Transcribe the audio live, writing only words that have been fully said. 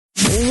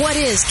What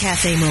is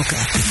Cafe Mocha?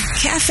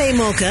 Cafe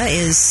Mocha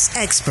is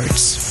experts,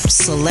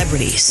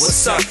 celebrities.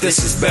 What's up?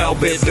 This is Belle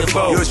Biv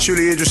DeVoe. Yours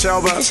truly, Idris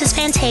Elba. This is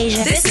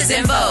Fantasia. This is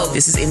En Vogue.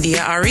 This is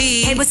India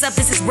Ari. Hey, what's up?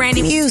 This is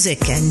Brandy.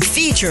 Music and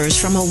features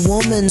from a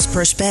woman's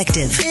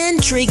perspective.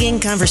 Intriguing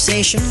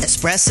conversation,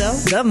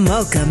 espresso, the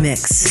Mocha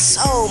Mix.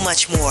 So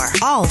much more.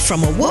 All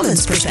from a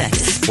woman's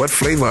perspective. What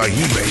flavor are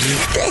you, baby?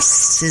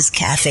 This is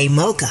Cafe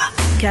Mocha.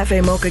 Cafe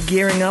Mocha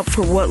gearing up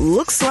for what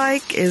looks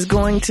like is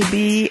going to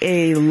be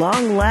a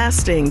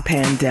long-lasting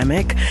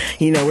pandemic.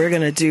 You know, we're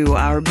going to do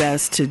our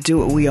best to do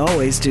what we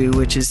always do,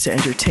 which is to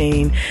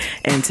entertain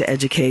and to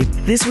educate.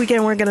 This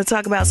weekend, we're going to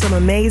talk about some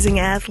amazing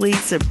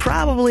athletes that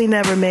probably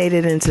never made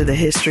it into the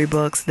history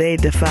books. They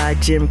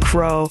defied Jim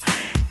Crow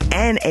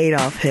and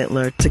Adolf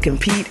Hitler to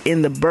compete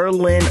in the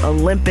Berlin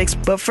Olympics.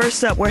 But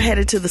first up, we're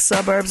headed to the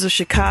suburbs of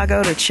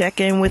Chicago to check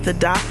in with the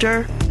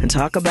doctor and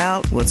talk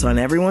about what's on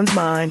everyone's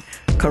mind,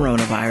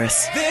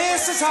 coronavirus.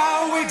 This is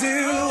how we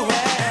do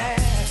it.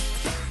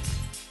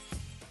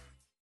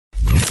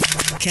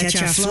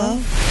 Catch our flow?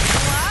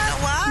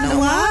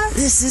 What?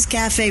 This is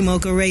Cafe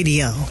Mocha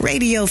Radio.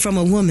 Radio from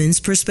a woman's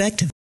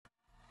perspective.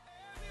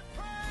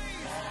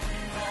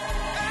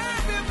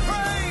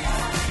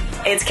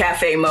 It's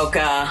Cafe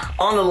Mocha.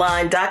 On the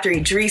line, Dr.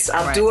 Idris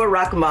Abdur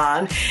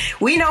Rahman.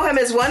 We know him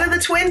as one of the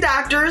twin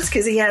doctors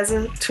because he has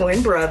a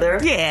twin brother.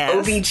 Yes.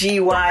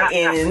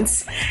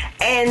 OBGYNs.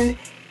 And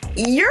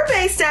you're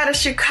based out of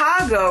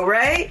Chicago,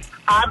 right?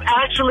 I'm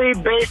actually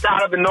based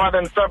out of the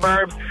northern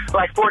suburbs,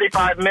 like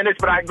 45 minutes,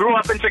 but I grew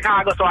up in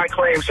Chicago, so I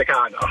claim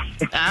Chicago.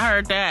 I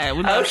heard that.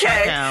 We love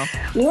Okay. Chicago.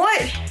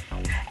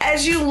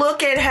 As you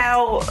look at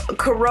how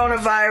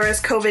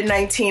coronavirus,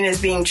 COVID-19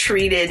 is being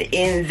treated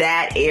in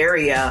that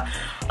area,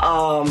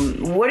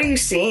 what are you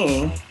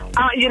seeing?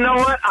 You know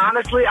what?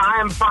 Honestly,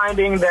 I am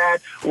finding that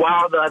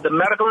while the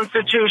medical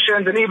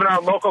institutions and even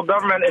our local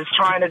government is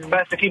trying its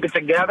best to keep it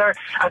together,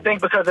 I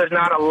think because there's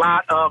not a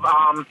lot of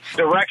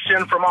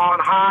direction from on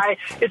high,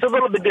 it's a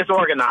little bit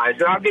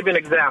disorganized. And I'll give you an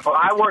example.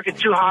 I work at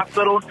 2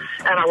 hospitals,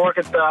 and I work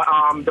at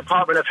the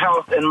Department of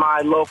Health in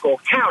my local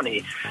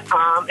county.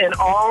 And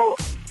all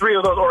 3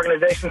 of those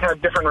organizations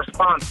have different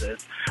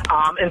responses.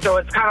 And so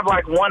it's kind of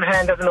like one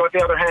hand doesn't know what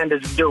the other hand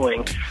is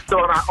doing. So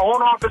in our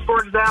own office,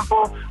 for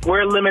example,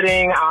 we're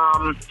limiting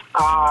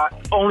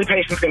only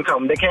patients can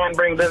come. They can't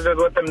bring visitors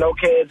with them, no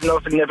kids, no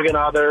significant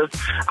others.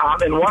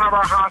 In one of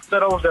our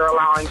hospitals, they're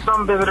allowing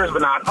some visitors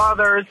but not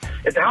others.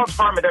 At the health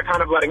department, they're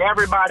kind of letting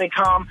everybody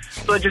come.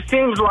 So it just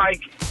seems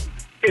like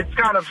it's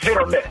kind of hit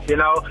or miss, you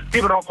know?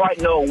 People don't quite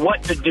know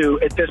what to do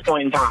at this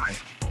point in time.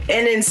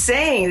 And in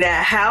saying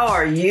that, how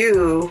are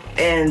you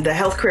and the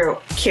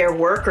healthcare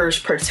workers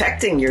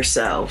protecting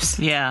yourselves?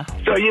 Yeah.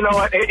 So, you know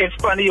what, it's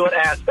funny you would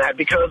ask that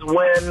because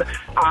when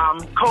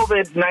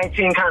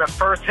COVID-19 kind of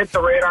first hit the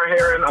radar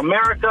here in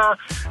America,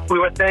 we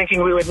were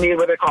thinking we would need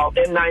what they call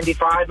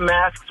N95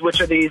 masks,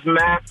 which are these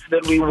masks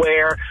that we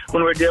wear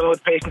when we're dealing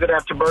with patients that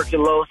have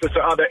tuberculosis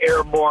or other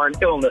airborne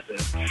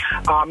illnesses.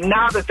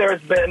 Now that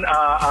there's been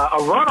a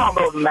run on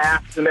those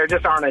masks and there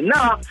just aren't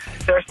enough,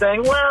 they're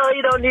saying, well,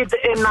 you don't need the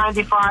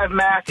N95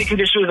 mask. You can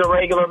just use a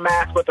regular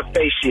mask with a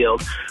face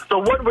shield. So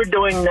what we're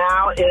doing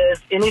now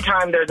is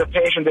anytime there's a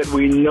patient that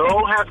we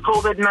know has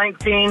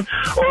COVID-19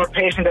 or a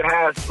patient that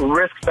has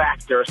risk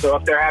factors, so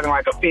if they're having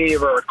like a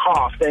fever or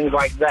cough, things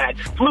like that,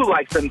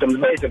 flu-like symptoms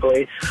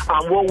basically,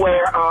 we'll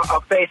wear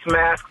a face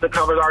mask that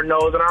covers our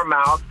nose and our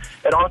mouth.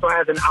 It also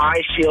has an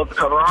eye shield to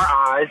cover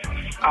our eyes.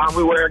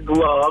 We wear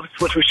gloves,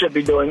 which we should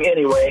be doing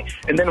anyway,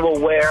 and then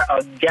we'll wear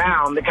a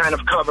gown that kind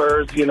of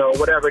covers, you know,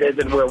 whatever it is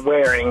that we're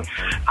wearing.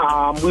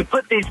 We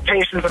put these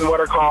patients in what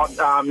are called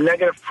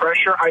negative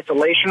pressure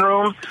isolation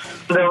rooms.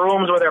 So they're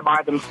rooms where they're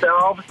by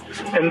themselves,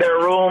 and they're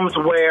rooms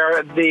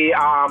where the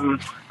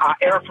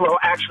airflow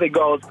actually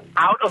goes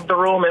out of the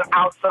room and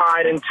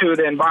outside into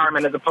the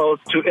environment as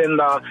opposed to in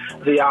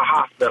the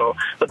hospital.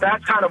 But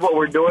that's kind of what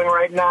we're doing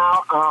right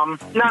now.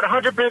 Not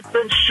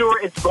 100%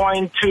 sure it's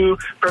going to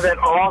prevent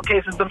all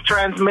cases of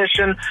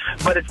transmission,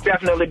 but it's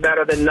definitely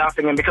better than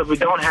nothing. And because we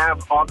don't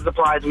have all the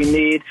supplies we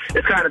need,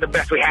 it's kind of the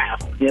best we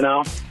have, you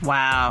know?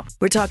 Wow.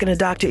 We're talking to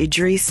Dr.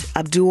 Idris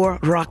Abdur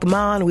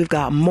Rahman. We've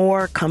got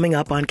more coming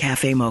up on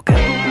Cafe Mocha.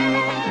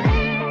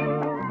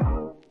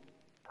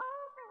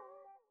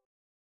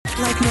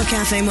 Like more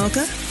Cafe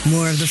Mocha?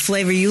 More of the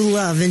flavor you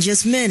love in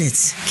just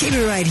minutes. Keep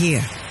it right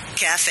here.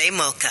 Cafe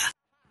Mocha.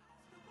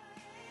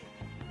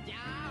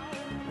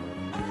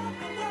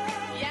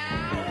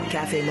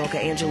 Cafe Mocha,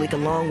 Angelique,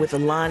 along with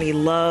Alani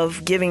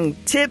Love, giving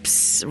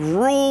tips,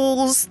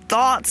 rules,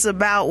 thoughts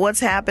about what's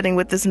happening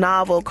with this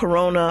novel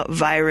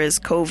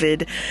coronavirus,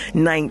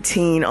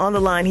 COVID-19. On the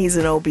line, he's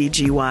an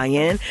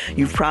OBGYN.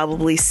 You've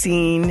probably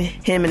seen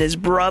him and his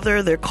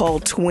brother. They're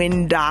called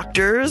twin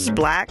doctors,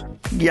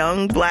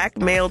 young black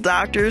male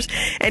doctors.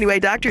 Anyway,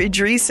 Dr.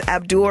 Idris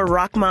Abdur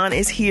Rahman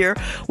is here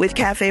with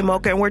Cafe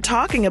Mocha, and we're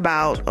talking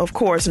about, of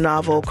course,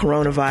 novel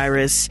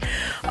coronavirus,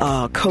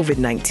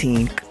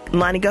 COVID-19.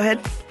 Lonnie, go ahead.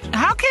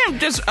 How can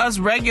just us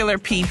regular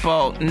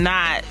people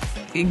not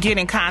get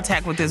in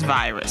contact with this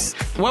virus?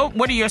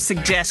 What are your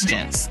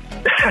suggestions?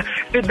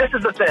 See, this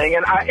is the thing,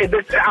 and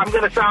I'm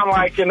going to sound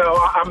like,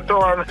 I'm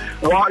throwing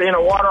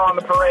water on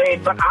the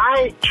parade, but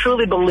I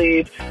truly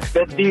believe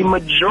that the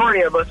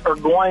majority of us are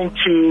going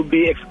to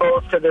be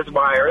exposed to this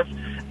virus,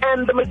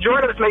 and the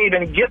majority of us may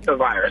even get the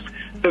virus.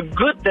 The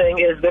good thing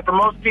is that for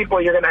most people,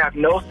 you're going to have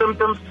no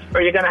symptoms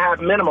or you're going to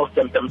have minimal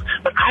symptoms.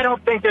 But I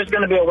don't think there's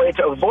going to be a way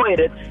to avoid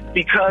it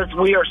because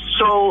we are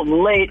so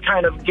late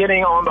kind of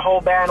getting on the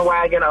whole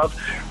bandwagon of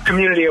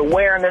community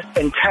awareness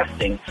and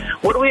testing.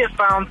 What we have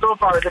found so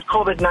far is that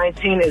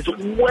COVID-19 is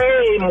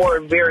way more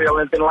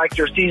virulent than like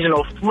your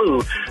seasonal flu.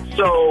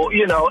 So,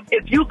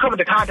 if you come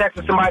into contact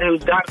with somebody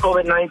who's got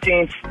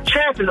COVID-19,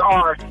 chances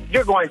are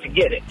you're going to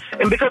get it.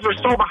 And because we're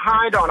so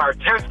behind on our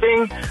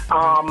testing,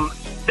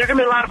 there are going to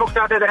be a lot of folks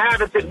out there that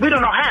have it that we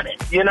don't know have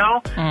it,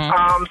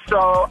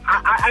 So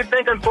I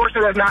think,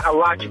 unfortunately, there's not a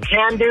lot you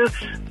can do.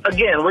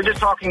 Again, we're just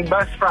talking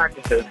best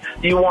practices.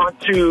 You want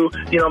to,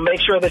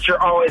 make sure that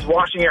you're always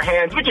washing your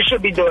hands, which you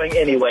should be doing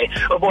anyway.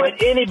 Avoid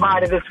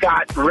anybody that's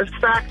got risk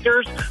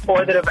factors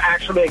or that have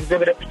actually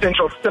exhibited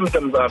potential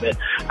symptoms of it.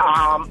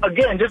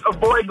 Again, just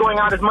avoid going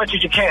out as much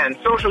as you can.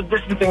 Social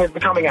distancing is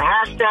becoming a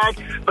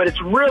hashtag, but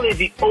it's really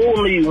the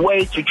only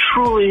way to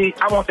truly,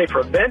 I won't say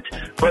prevent,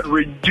 but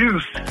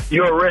reduce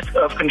your risk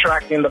of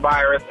contracting the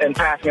virus and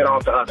passing it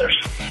on to others.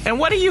 And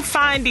what are you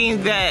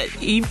finding that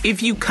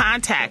if you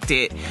contact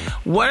it,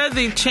 what are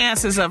the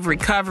chances of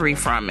recovery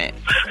from it?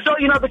 So,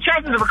 the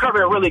chances of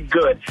recovery are really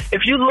good.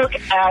 If you look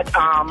at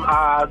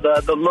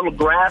the little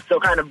graph, they'll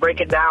kind of break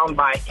it down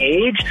by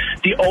age.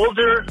 The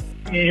older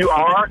you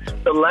are,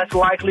 the less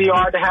likely you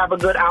are to have a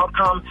good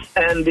outcome,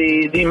 and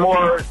the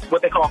more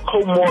what they call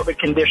comorbid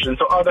conditions,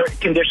 so other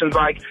conditions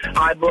like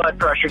high blood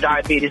pressure,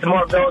 diabetes, the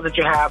more of those that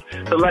you have,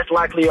 the less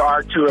likely you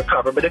are to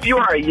recover. But if you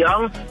are a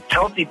young,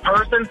 healthy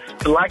person,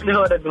 the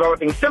likelihood of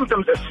developing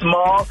symptoms is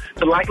small.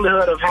 The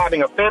likelihood of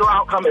having a fatal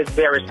outcome is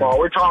very small.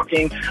 We're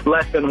talking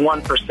less than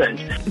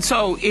 1%.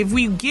 So if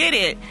we get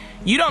it,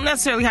 you don't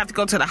necessarily have to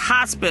go to the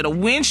hospital.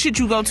 When should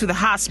you go to the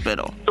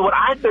hospital? So what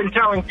I've been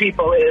telling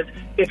people is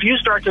if you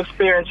start to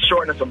experience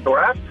shortness of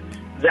breath,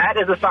 that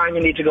is a sign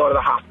you need to go to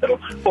the hospital.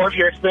 Or if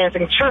you're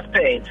experiencing chest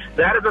pain,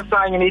 that is a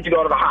sign you need to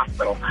go to the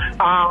hospital.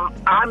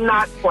 I'm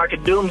not like a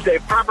doomsday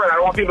prepper, and I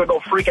don't want people to go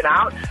freaking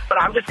out,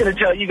 but I'm just going to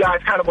tell you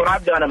guys kind of what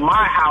I've done in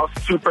my house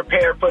to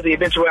prepare for the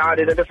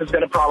eventuality that this is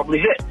going to probably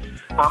hit.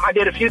 I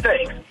did a few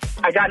things.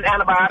 I got an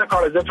antibiotic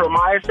called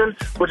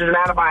azithromycin, which is an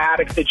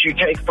antibiotic that you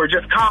take for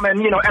just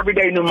common,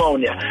 everyday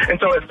pneumonia. And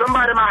so if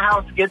somebody in my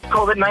house gets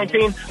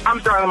COVID-19, I'm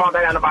starting them on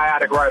that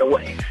antibiotic right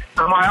away.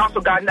 I also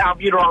got an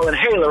albuterol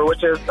inhaler,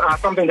 which is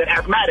something that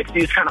asthmatics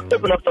use, kind of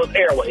open up those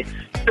airways.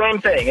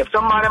 Same thing. If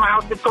somebody in my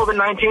house gets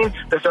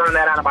COVID-19, they're starting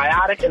that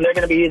antibiotic, and they're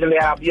going to be using the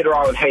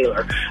albuterol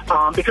inhaler.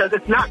 Because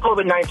it's not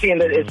COVID-19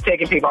 that is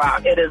taking people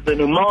out. It is the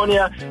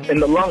pneumonia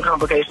and the lung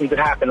complications that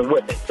happen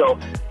with it. So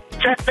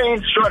chest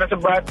pain, shortness of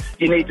breath,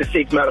 you need to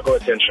seek medical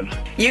attention.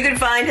 You can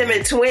find him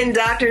at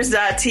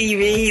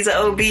twindoctors.tv. He's an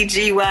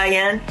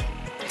OBGYN.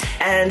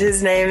 And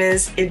his name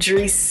is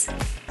Idris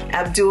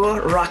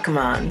Abdul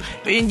Rahman.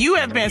 And you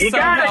have been so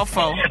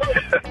helpful.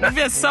 You've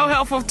been so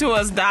helpful to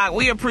us, Doc.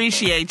 We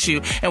appreciate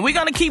you. And we're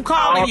going to keep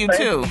calling you,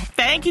 too.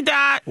 Thank you,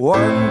 Doc.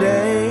 One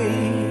day,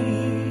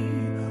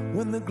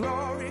 when the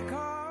glory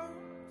comes.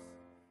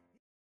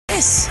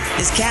 This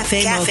is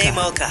Cafe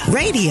Mocha.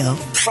 Radio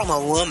from a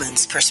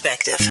woman's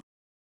perspective.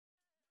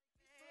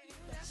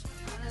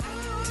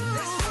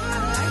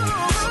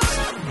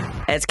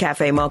 It's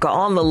Cafe Mocha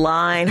on the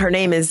line. Her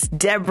name is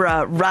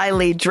Deborah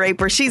Riley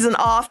Draper. She's an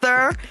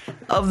author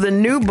of the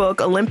new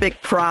book,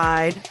 Olympic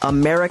Pride,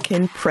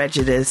 American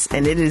Prejudice,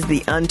 and it is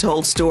the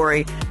untold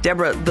story.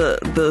 Deborah,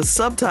 the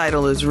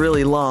subtitle is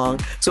really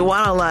long, so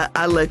why don't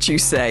I let you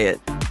say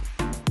it?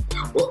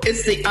 Well,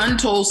 it's the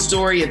untold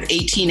story of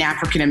 18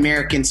 African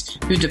Americans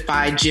who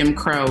defied Jim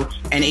Crow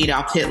and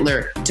Adolf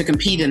Hitler to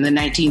compete in the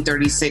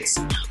 1936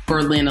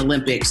 Berlin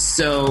Olympics.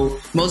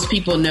 So most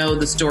people know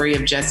the story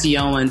of Jesse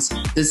Owens.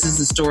 This is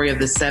the story of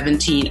the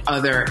 17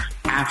 other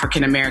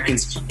African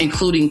Americans,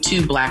 including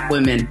 2 black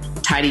women,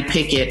 Tidie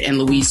Pickett and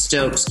Louise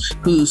Stokes,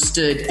 who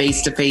stood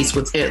face to face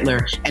with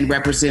Hitler and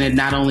represented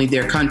not only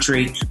their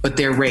country, but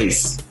their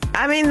race.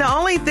 I mean, the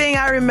only thing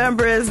I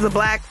remember is the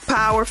Black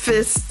Power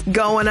fist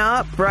going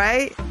up,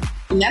 right?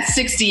 And that's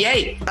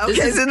 68.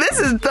 Okay, so this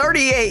is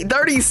 38,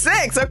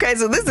 36. Okay,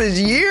 so this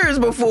is years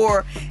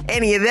before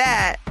any of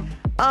that.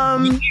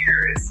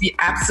 Years, yeah,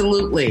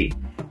 absolutely.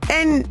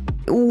 And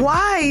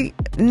why,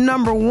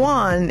 number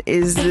one,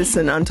 is this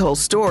an untold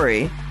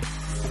story?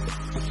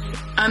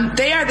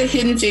 They are the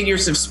hidden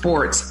figures of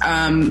sports.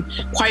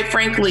 Quite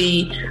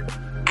frankly,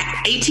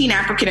 18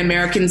 African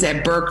Americans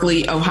at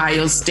Berkeley,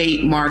 Ohio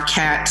State,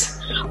 Marquette,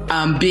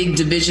 big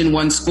Division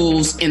I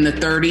schools in the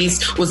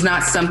 30s was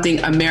not something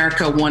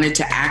America wanted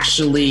to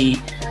actually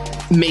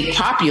make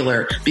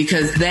popular,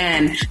 because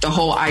then the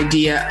whole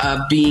idea of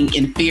being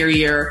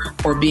inferior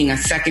or being a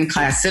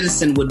second-class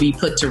citizen would be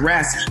put to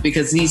rest,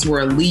 because these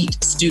were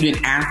elite student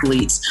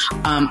athletes.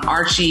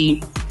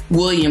 Archie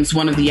Williams,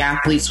 one of the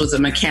athletes, was a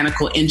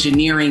mechanical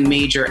engineering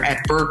major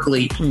at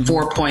Berkeley,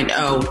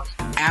 4.0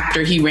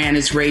 after he ran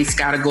his race,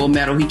 got a gold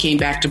medal. He came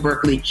back to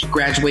Berkeley,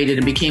 graduated,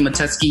 and became a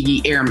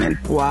Tuskegee Airman.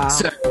 Wow.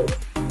 So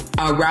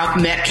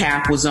Ralph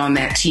Metcalfe was on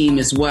that team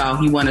as well.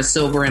 He won a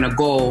silver and a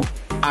gold.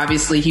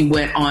 Obviously, he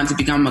went on to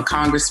become a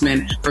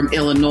congressman from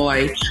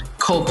Illinois,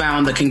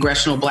 co-found the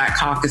Congressional Black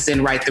Caucus,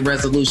 and write the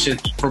resolution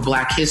for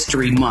Black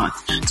History Month.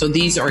 So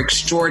these are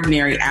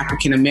extraordinary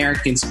African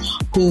Americans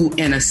who,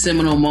 in a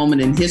seminal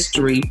moment in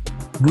history,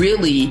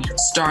 really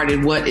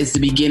started what is the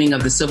beginning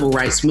of the civil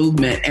rights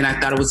movement. And I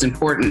thought it was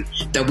important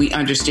that we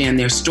understand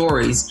their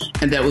stories,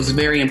 and that it was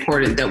very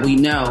important that we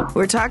know.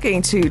 We're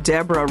talking to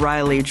Deborah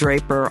Riley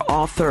Draper,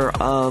 author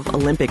of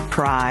Olympic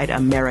Pride,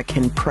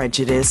 American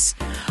Prejudice.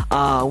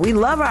 We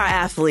love our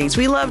athletes.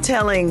 We love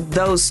telling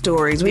those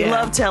stories. We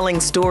love telling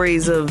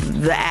stories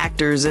of the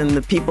actors and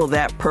the people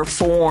that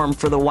perform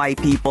for the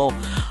white people.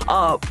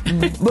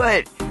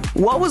 But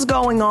what was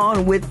going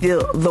on with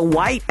the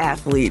white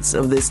athletes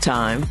of this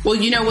time? Well,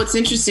 you know, what's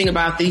interesting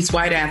about these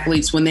white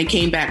athletes, when they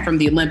came back from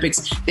the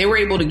Olympics, they were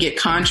able to get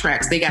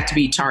contracts. They got to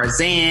be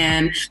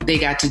Tarzan. They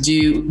got to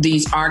do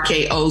these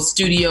RKO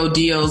studio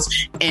deals.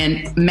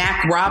 And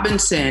Mac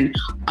Robinson,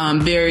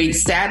 very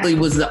sadly,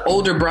 was the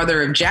older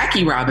brother of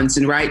Jackie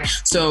Robinson, right?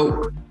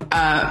 So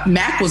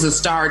Mac was a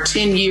star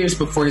 10 years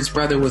before his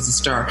brother was a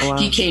star. Wow.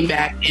 He came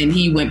back and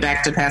he went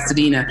back to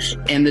Pasadena,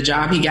 and the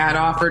job he got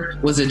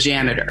offered was a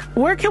janitor.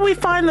 Where can we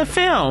find the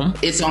film?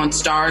 It's on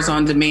Stars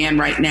on Demand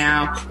right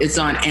now. It's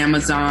on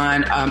Amazon.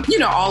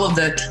 All of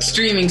the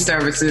streaming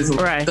services,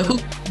 right? The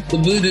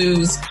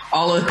Voodoos,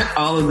 all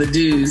of the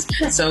do's.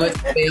 So it's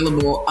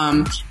available.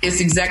 It's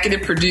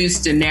executive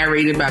produced and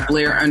narrated by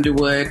Blair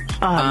Underwood.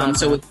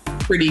 So it's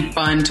pretty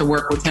fun to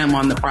work with him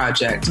on the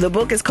project. The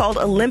book is called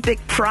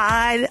Olympic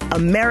Pride,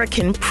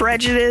 American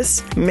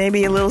Prejudice.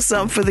 Maybe a little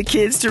something for the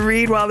kids to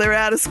read while they're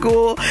out of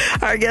school.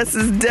 Our guest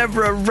is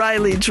Deborah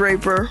Riley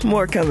Draper.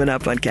 More coming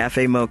up on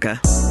Cafe Mocha.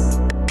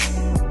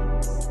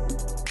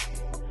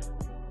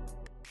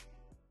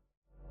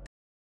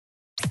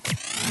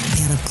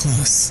 Get up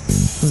close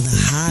with a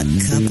hot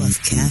cup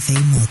of Cafe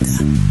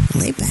Mocha.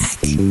 Lay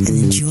back and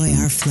enjoy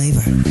our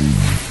flavor.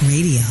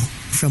 Radio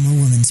from a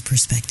woman's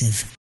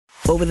perspective.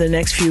 Over the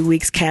next few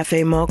weeks,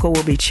 Cafe Mocha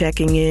will be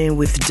checking in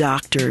with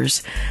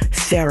doctors,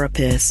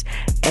 therapists,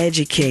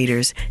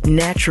 educators,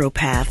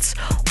 naturopaths,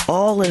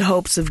 all in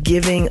hopes of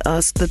giving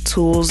us the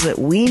tools that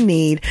we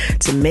need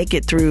to make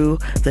it through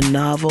the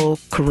novel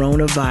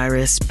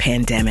coronavirus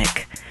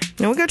pandemic.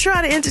 And we're going to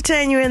try to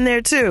entertain you in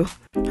there, too.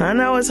 I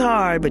know it's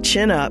hard, but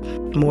chin up.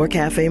 More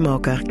Cafe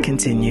Mocha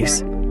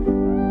continues.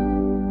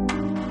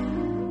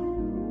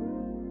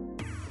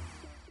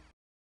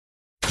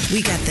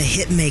 We got the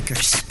hit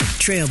makers,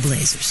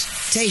 trailblazers,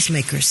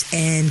 tastemakers,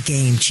 and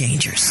game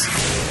changers.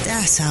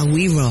 That's how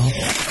we roll.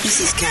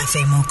 This is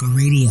Cafe Mocha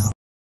Radio.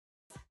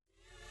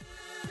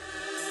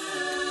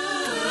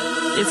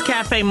 It's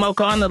Cafe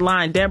Mocha. On the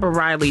line, Deborah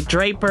Riley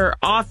Draper,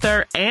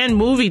 author and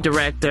movie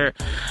director.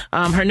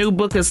 Her new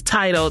book is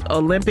titled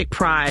Olympic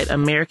Pride,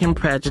 American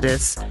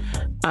Prejudice.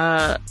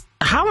 How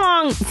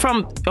long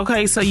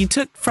so you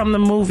took from the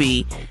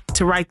movie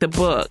to write the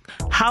book.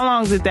 How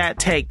long did that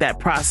take, that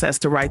process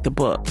to write the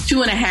book?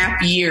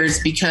 2.5 years,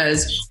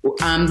 because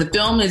the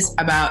film is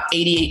about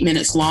 88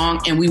 minutes long,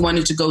 and we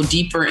wanted to go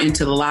deeper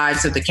into the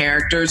lives of the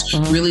characters,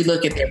 really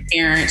look at their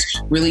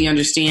parents, really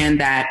understand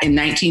that in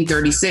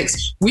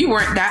 1936, we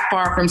weren't that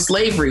far from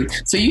slavery.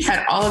 So you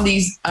had all of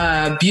these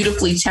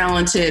beautifully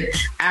talented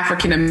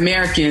African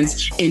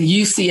Americans in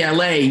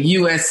UCLA,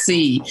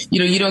 USC.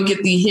 You don't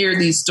get to hear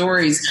these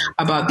stories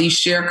about these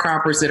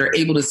sharecroppers that are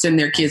able to send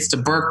their kids to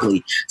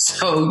Berkeley.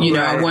 So, right.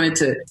 I wanted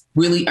to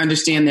really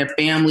understand their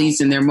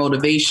families and their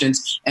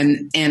motivations.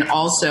 And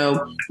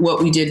also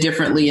what we did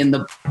differently in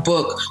the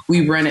book,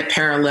 we run it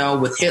parallel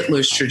with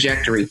Hitler's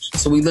trajectory.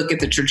 So we look at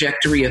the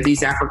trajectory of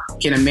these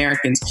African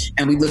Americans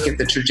and we look at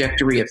the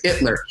trajectory of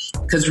Hitler.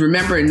 Because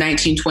remember, in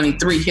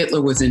 1923,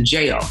 Hitler was in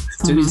jail.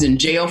 So he's in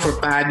jail for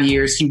 5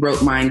 years. He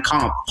wrote Mein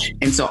Kampf.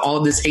 And so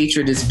all this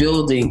hatred is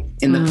building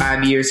in the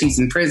 5 years he's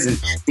in prison.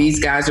 These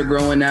guys are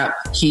growing up.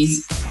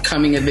 He's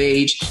coming of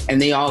age,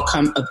 and they all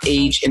come of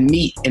age and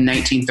meet in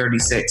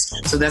 1936.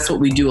 So that's what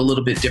we do a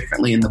little bit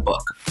differently in the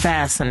book.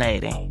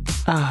 Fascinating.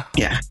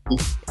 Yeah.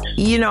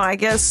 I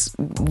guess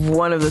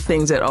one of the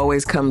things that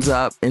always comes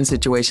up in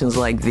situations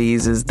like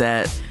these is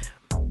that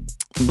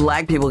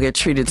Black people get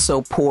treated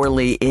so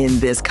poorly in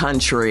this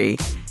country,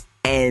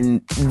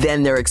 and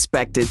then they're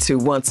expected to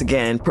once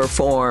again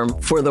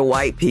perform for the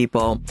white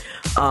people.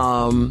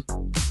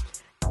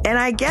 And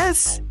I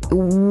guess,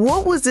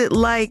 what was it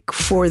like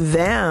for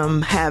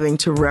them having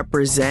to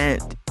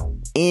represent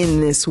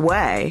in this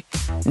way,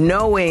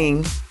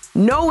 knowing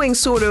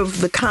sort of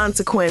the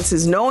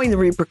consequences, knowing the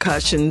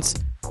repercussions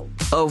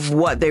of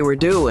what they were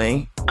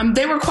doing?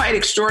 They were quite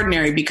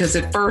extraordinary because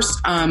at first,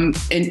 and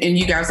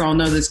you guys all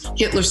know this,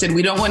 Hitler said,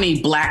 we don't want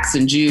any blacks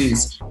and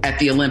Jews at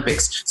the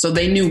Olympics. So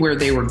they knew where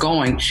they were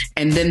going.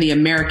 And then the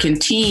American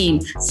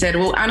team said,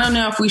 well, I don't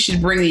know if we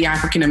should bring the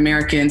African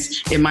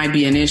Americans. It might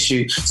be an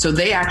issue. So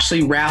they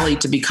actually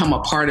rallied to become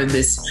a part of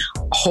this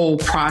whole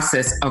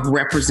process of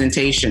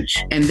representation.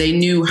 And they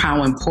knew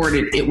how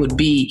important it would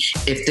be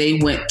if they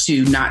went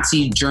to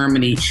Nazi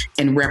Germany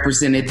and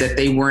represented that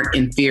they weren't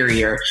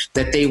inferior,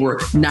 that they were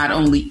not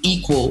only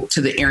equal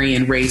to the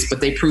Aryan race,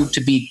 but they proved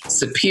to be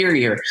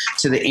superior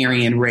to the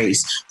Aryan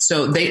race.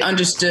 So they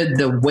understood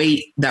the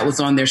weight that was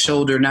on their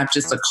shoulder, not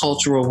just the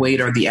cultural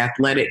weight or the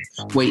athletic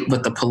weight,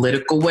 but the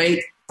political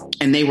weight.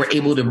 And they were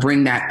able to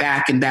bring that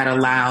back, and that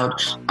allowed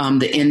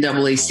the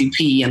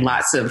NAACP and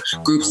lots of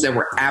groups that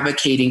were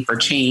advocating for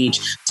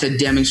change to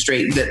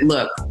demonstrate that,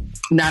 look,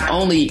 not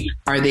only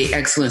are they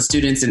excellent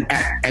students and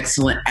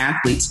excellent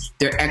athletes,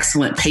 they're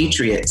excellent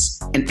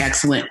patriots and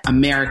excellent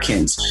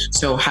Americans.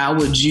 So how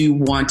would you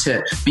want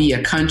to be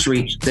a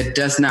country that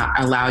does not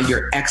allow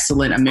your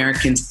excellent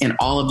Americans and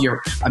all of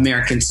your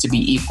Americans to be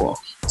equal?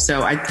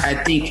 So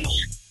I think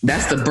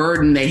that's the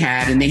burden they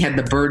had, and they had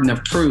the burden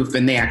of proof,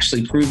 and they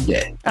actually proved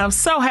it. I'm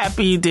so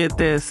happy you did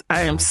this.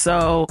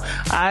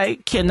 I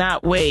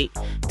cannot wait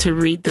to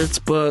read this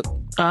book.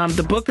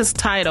 The book is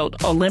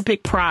titled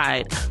Olympic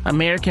Pride,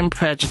 American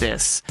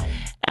Prejudice,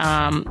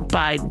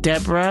 by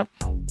Deborah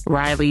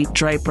Riley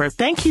Draper.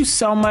 Thank you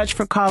so much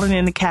for calling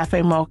in to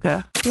Cafe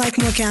Mocha. Like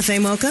more Cafe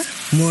Mocha?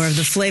 More of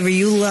the flavor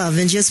you love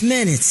in just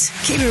minutes.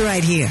 Keep it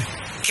right here.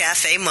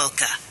 Cafe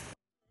Mocha.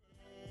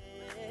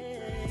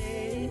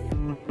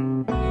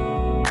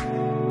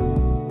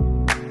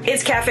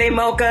 It's Cafe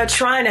Mocha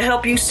trying to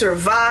help you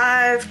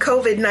survive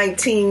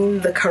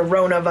COVID-19, the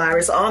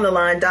coronavirus. On the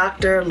line,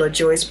 Dr.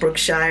 LaJoyce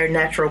Brookshire,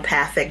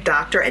 naturopathic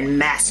doctor and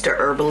master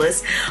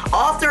herbalist,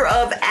 author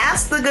of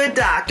Ask the Good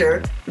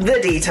Doctor,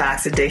 The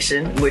Detox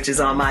Addiction, which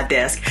is on my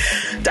desk.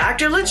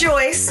 Dr.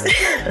 LaJoyce.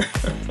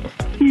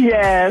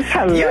 Yes,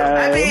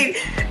 hello.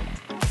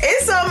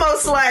 It's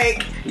almost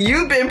like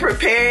you've been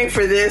preparing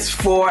for this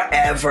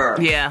forever.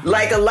 Yeah.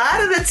 Like a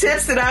lot of the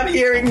tips that I'm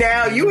hearing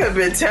now, you have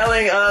been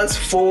telling us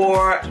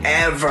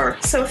forever.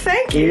 So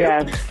thank you.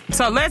 Yes.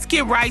 So let's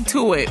get right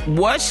to it.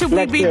 What should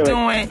we be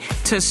doing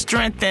to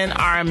strengthen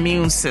our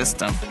immune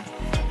system?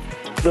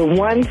 The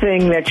one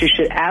thing that you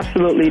should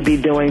absolutely be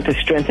doing to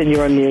strengthen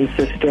your immune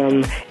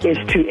system is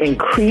to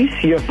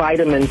increase your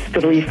vitamins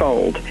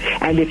threefold.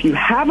 And if you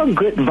have a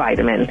good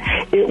vitamin,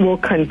 it will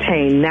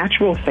contain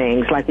natural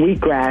things like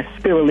wheatgrass,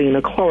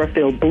 spirulina,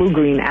 chlorophyll,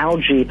 blue-green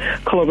algae,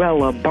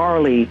 chlorella,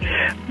 barley,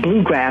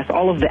 bluegrass,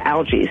 all of the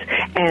algae.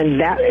 And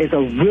that is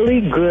a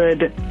really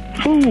good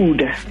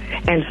food.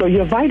 And so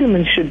your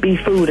vitamins should be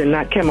food and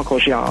not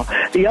chemicals, y'all.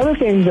 The other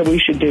thing that we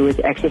should do is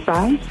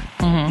exercise.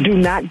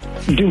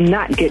 Mm-hmm. Do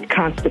not get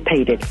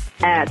constipated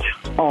at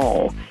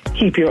all.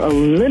 Keep your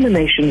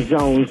elimination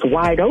zones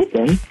wide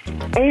open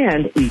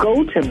and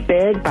go to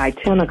bed by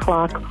 10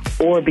 o'clock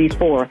or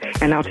before.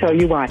 And I'll tell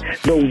you why.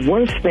 The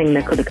worst thing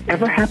that could have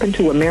ever happened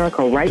to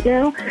America right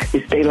now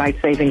is daylight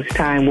savings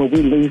time, where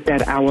we lose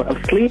that hour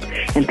of sleep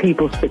and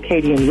people's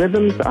circadian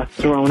rhythms are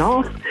thrown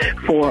off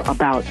for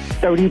about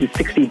 30 to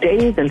 60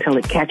 days until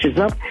it catches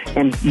up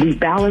and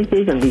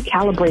rebalances and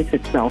recalibrates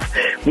itself.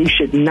 We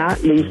should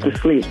not lose the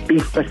sleep. Be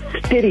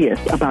fastidious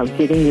about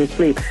getting your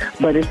sleep.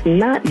 But it's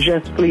not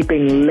just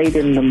sleeping late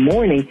in the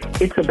morning.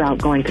 It's about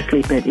going to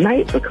sleep at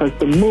night, because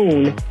the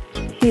moon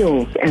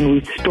heals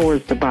and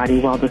restores the body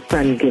while the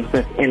sun gives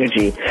us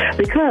energy.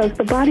 Because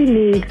the body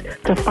needs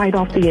to fight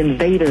off the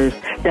invaders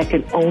that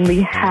can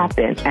only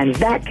happen, and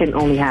that can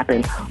only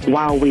happen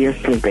while we are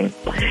sleeping.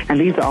 And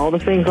these are all the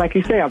things, like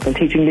you say, I've been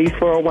teaching these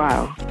for a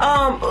while.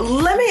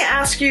 Let me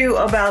ask you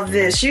about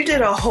this. You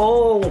did a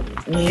whole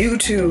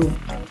YouTube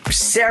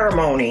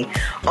ceremony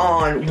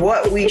on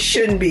what we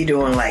shouldn't be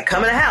doing, like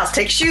come in the house,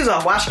 take your shoes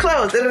off, wash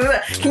clothes.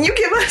 Can you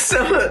give us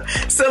some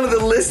of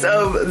the list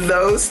of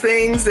those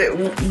things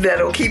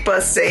that'll keep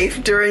us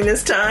safe during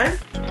this time?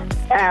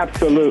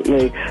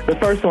 Absolutely. The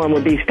first one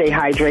would be stay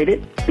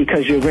hydrated,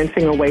 because you're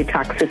rinsing away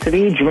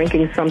toxicity,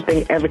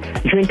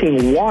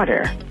 drinking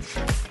water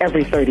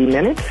every 30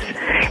 minutes,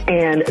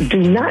 and do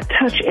not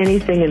touch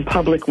anything in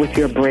public with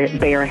your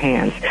bare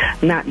hands.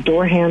 Not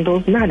door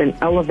handles, not an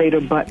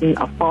elevator button,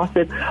 a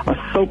faucet,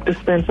 a soap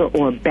dispenser,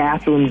 or a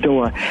bathroom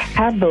door.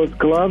 Have those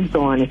gloves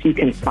on if you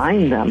can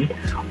find them,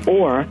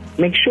 or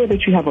make sure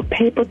that you have a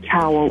paper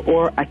towel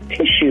or a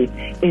tissue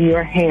in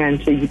your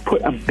hand so you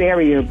put a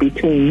barrier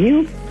between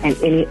you and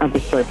any other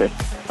surface.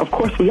 Of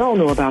course, we all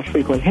know about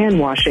frequent hand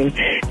washing,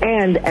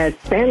 and as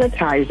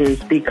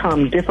sanitizers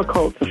become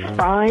difficult to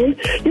find,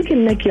 you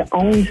can make your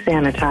own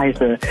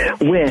sanitizer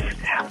with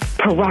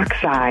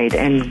peroxide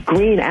and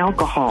green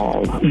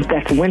alcohol.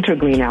 That's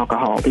wintergreen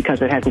alcohol,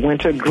 because it has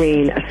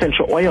wintergreen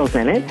essential oils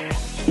in it,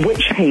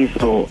 witch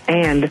hazel,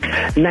 and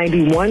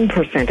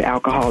 91%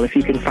 alcohol, if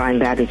you can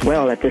find that as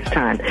well at this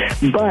time.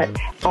 But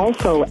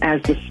also,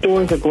 as the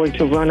stores are going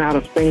to run out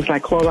of things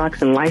like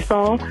Clorox and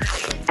Lysol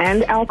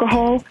and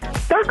alcohol,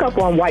 stock up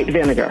on white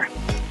vinegar.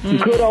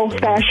 Good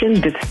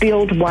old-fashioned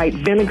distilled white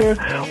vinegar.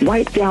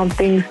 Wipe down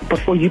things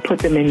before you put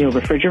them in your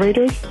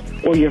refrigerators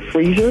or your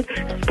freezer.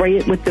 Spray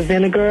it with the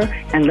vinegar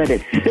and let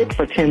it sit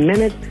for 10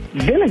 minutes.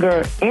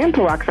 Vinegar and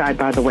peroxide,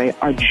 by the way,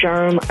 are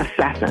germ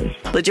assassins.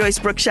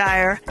 LaJoyce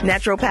Brookshire,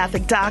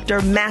 naturopathic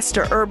doctor,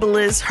 master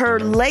herbalist. Her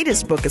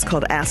latest book is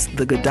called Ask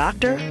the Good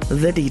Doctor,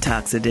 the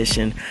Detox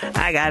Edition.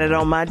 I got it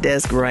on my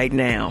desk right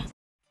now.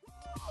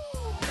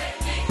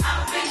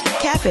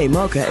 Cafe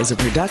Mocha is a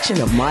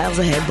production of Miles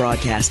Ahead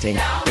Broadcasting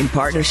in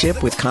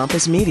partnership with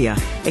Compass Media.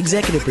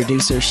 Executive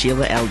producer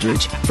Sheila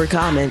Eldridge. For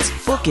comments,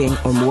 booking,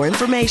 or more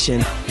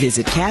information,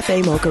 visit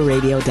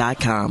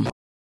cafemocharadio.com.